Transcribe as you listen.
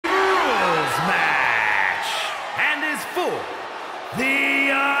for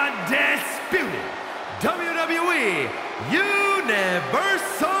the undisputed WWE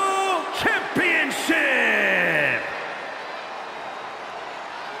Universal Championship.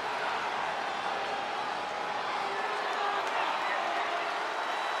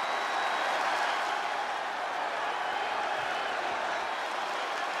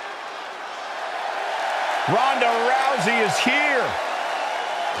 Ronda Rousey is here.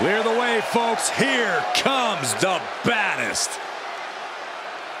 Clear the way, folks. Here comes the baddest.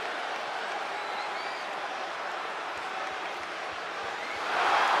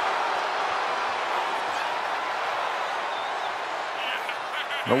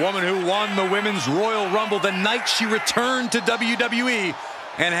 The woman who won the Women's Royal Rumble the night she returned to WWE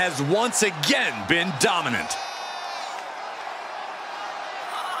and has once again been dominant.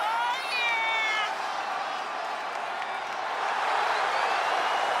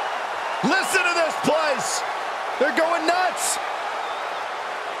 Listen to this place. They're going nuts.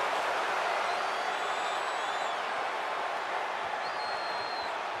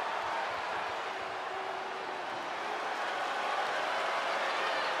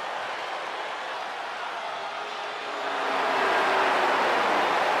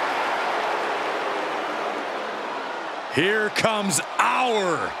 Here comes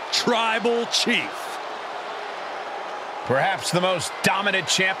our tribal chief. Perhaps the most dominant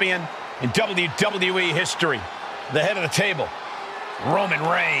champion in WWE history. The head of the table, Roman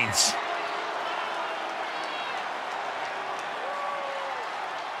Reigns.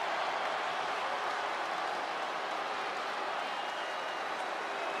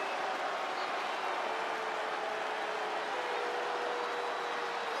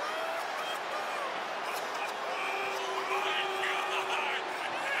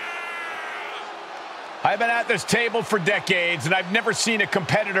 I've been at this table for decades, and I've never seen a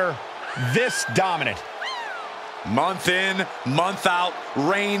competitor this dominant. Month in, month out,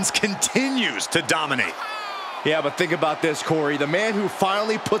 Reigns continues to dominate. Yeah, but think about this, Corey. The man who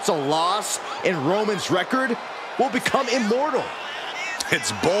finally puts a loss in Roman's record will become immortal.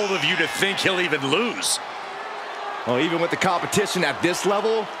 It's bold of you to think he'll even lose. Well, even with the competition at this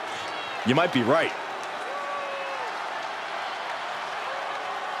level, you might be right.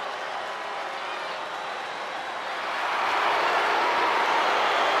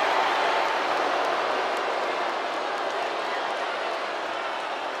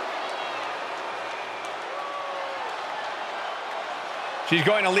 She's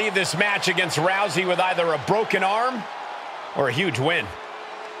going to leave this match against Rousey with either a broken arm or a huge win.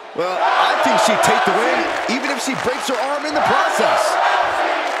 Well, I think she'd take the win, even if she breaks her arm in the process.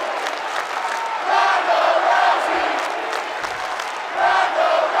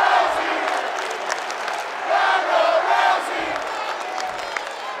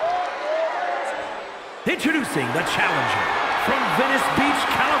 Introducing the challenger from Venice Beach,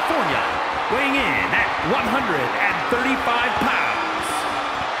 California, weighing in at 135 pounds.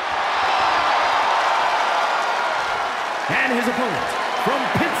 And his opponent from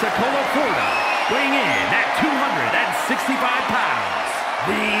Pensacola, Florida, weighing in at 265 pounds,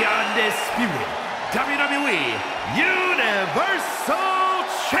 the undisputed WWE Universal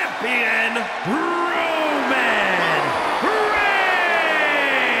Champion, Roman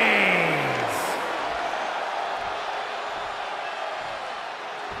Reigns!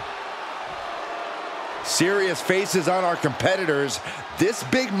 Serious faces on our competitors. This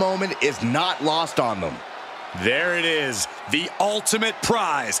big moment is not lost on them. There it is, the ultimate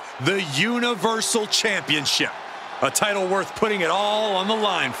prize, the Universal Championship. A title worth putting it all on the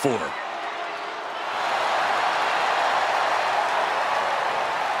line for.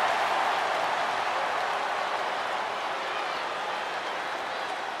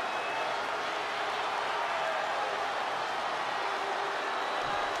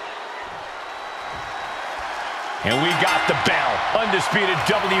 And we got the bell. Undisputed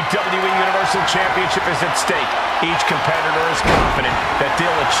WWE Universal Championship is at stake. Each competitor is confident that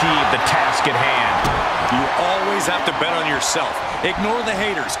they'll achieve the task at hand. You always have to bet on yourself. Ignore the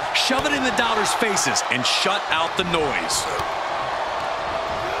haters, shove it in the doubters' faces, and shut out the noise.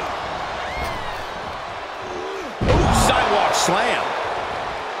 Ooh, sidewalk slam.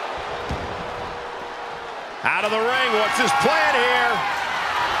 Out of the ring, what's his plan here?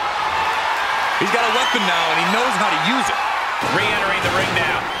 He's got a weapon now, and he knows how to use it. Re-entering the ring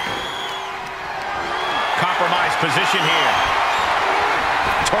now. Compromised position here.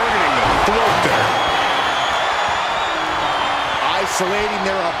 Targeting the throat there. Isolating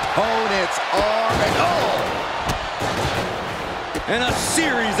their opponent's arm and And a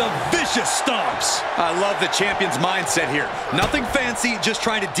series of vicious stomps. I love the champion's mindset here. Nothing fancy, just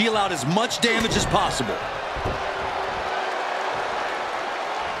trying to deal out as much damage as possible.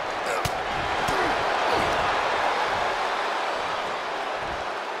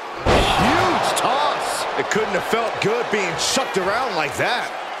 couldn't have felt good being chucked around like that.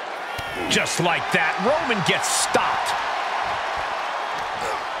 Just like that, Roman gets stopped.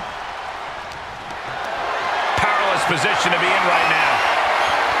 Powerless position to be in right now.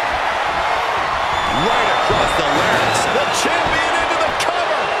 Right across the larynx. The champion into the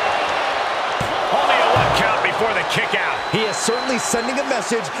cover. Only a 1 count before the kick out. He is certainly sending a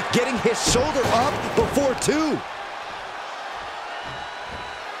message, getting his shoulder up before 2.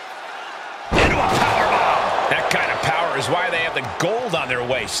 Into a powerbomb. That kind of power is why they have the gold on their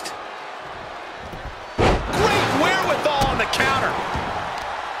waist. Great wherewithal on the counter.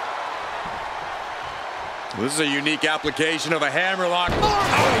 This is a unique application of a hammerlock. Front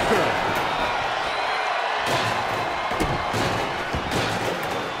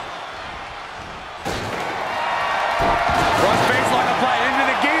face lock applied into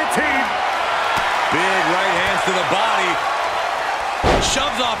the guillotine. Big right hands to the body.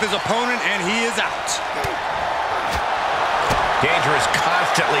 Shoves off his opponent, and he is out. Danger is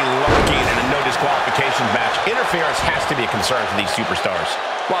constantly lurking in a no disqualification match. Interference has to be a concern for these superstars.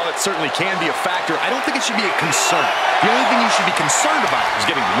 While it certainly can be a factor, I don't think it should be a concern. The only thing you should be concerned about is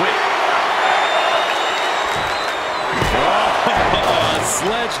getting the win.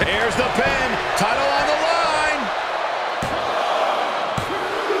 Sledge. Here's the pin. Title on the line.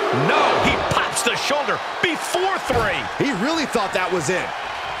 No, he pops the shoulder before 3. He really thought that was it.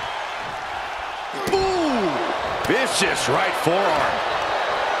 Ooh! Vicious right forearm.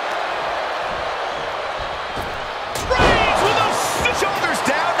 Reigns with the shoulders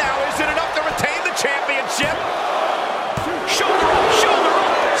down now. Is it enough to retain the championship? Shoulder up, shoulder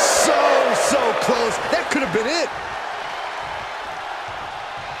up. So close. That could have been it.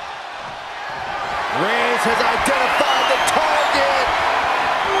 Reigns has identified the target.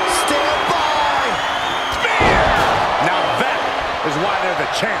 Stand by. Spear! Now that is why they're the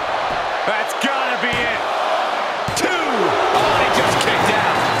champ. That's gotta be it. 2. Oh, he just kicked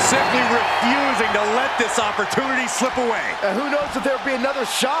out. Simply refusing to let this opportunity slip away. And who knows if there'll be another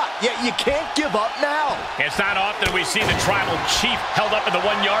shot, yet you can't give up now. It's not often we see the tribal chief held up at the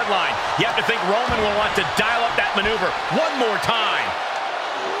 1-yard line. You have to think Roman will want to dial up that maneuver one more time.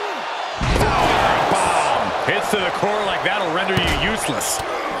 Bomb. Hits to the core like that'll render you useless.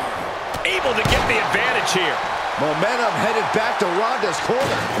 Able to get the advantage here. Momentum headed back to Ronda's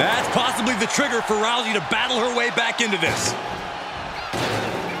corner. That's possibly the trigger for Rousey to battle her way back into this.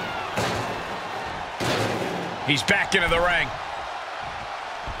 He's back into the ring.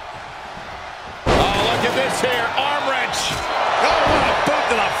 Oh, look at this here. Arm wrench. Oh, what a boot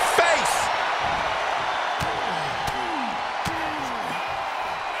to the face.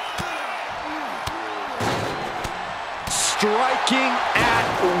 Striking at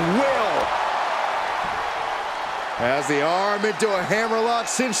will. Has the arm into a hammerlock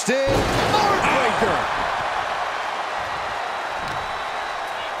cinched in. Armbreaker.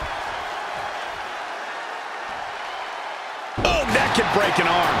 Oh, that can break an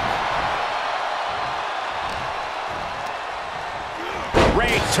arm.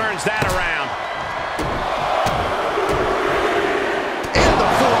 Reigns turns that around. And the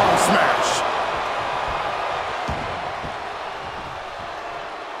forearm smash.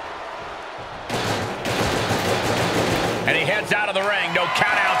 And he heads out of the ring. No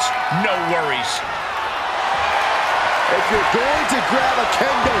countouts, no worries. If you're going to grab a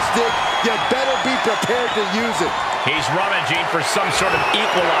kendo stick, you better be prepared to use it. He's rummaging for some sort of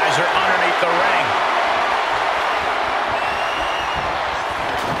equalizer underneath the ring.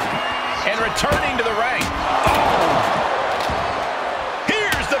 And returning to the ring. Oh!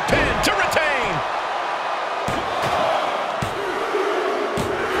 Here's the pin to retain.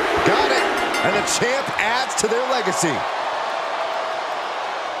 Got it. And the champ adds to their legacy.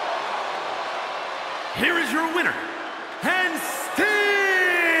 Here is your winner, and still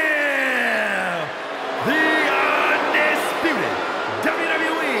the undisputed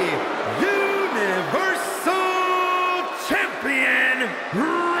WWE Universal Champion,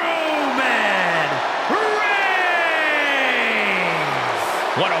 Roman Reigns.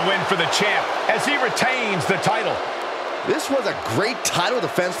 What a win for the champ as he retains the title. This was a great title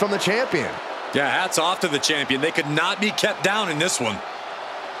defense from the champion. Yeah, hats off to the champion. They could not be kept down in this one.